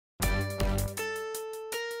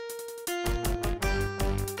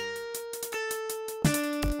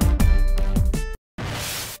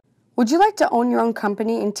Would you like to own your own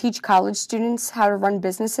company and teach college students how to run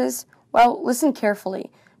businesses? Well, listen carefully.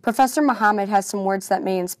 Professor Muhammad has some words that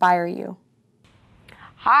may inspire you.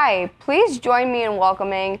 Hi, please join me in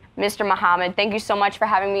welcoming Mr. Muhammad. Thank you so much for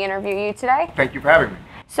having me interview you today. Thank you for having me.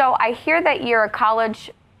 So I hear that you're a college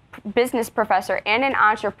business professor and an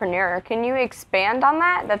entrepreneur. Can you expand on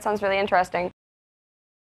that? That sounds really interesting.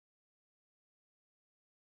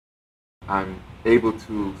 I'm able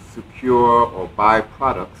to secure or buy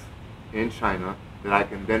products in China that I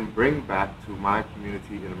can then bring back to my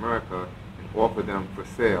community in America and offer them for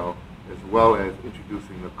sale, as well as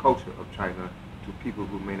introducing the culture of China to people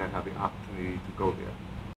who may not have the opportunity to go there.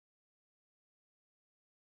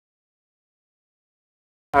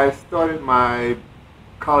 I started my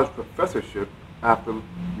college professorship after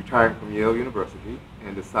retiring from Yale University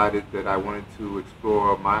and decided that I wanted to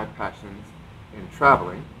explore my passions in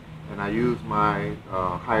traveling, and I used my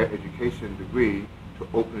higher education degree to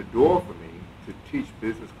open the door for me to teach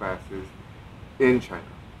business classes in China.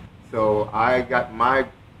 So I got my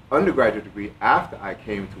undergraduate degree after I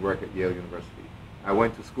came to work at Yale University. I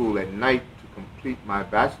went to school at night to complete my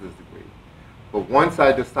bachelor's degree. But once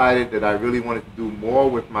I decided that I really wanted to do more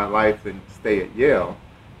with my life than stay at Yale,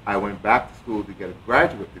 I went back to school to get a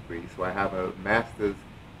graduate degree. So I have a master's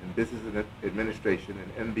in business administration,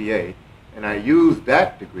 an MBA, and I used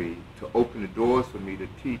that degree to open the doors for me to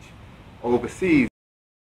teach overseas.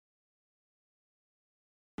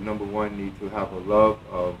 Number one, need to have a love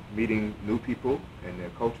of meeting new people and their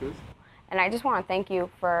cultures. And I just want to thank you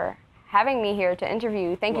for having me here to interview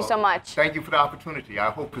you. Thank you so much. Thank you for the opportunity. I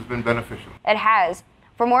hope it's been beneficial. It has.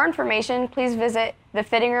 For more information, please visit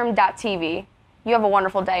TheFittingRoom.TV. You have a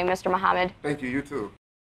wonderful day, Mr. Muhammad. Thank you. You too.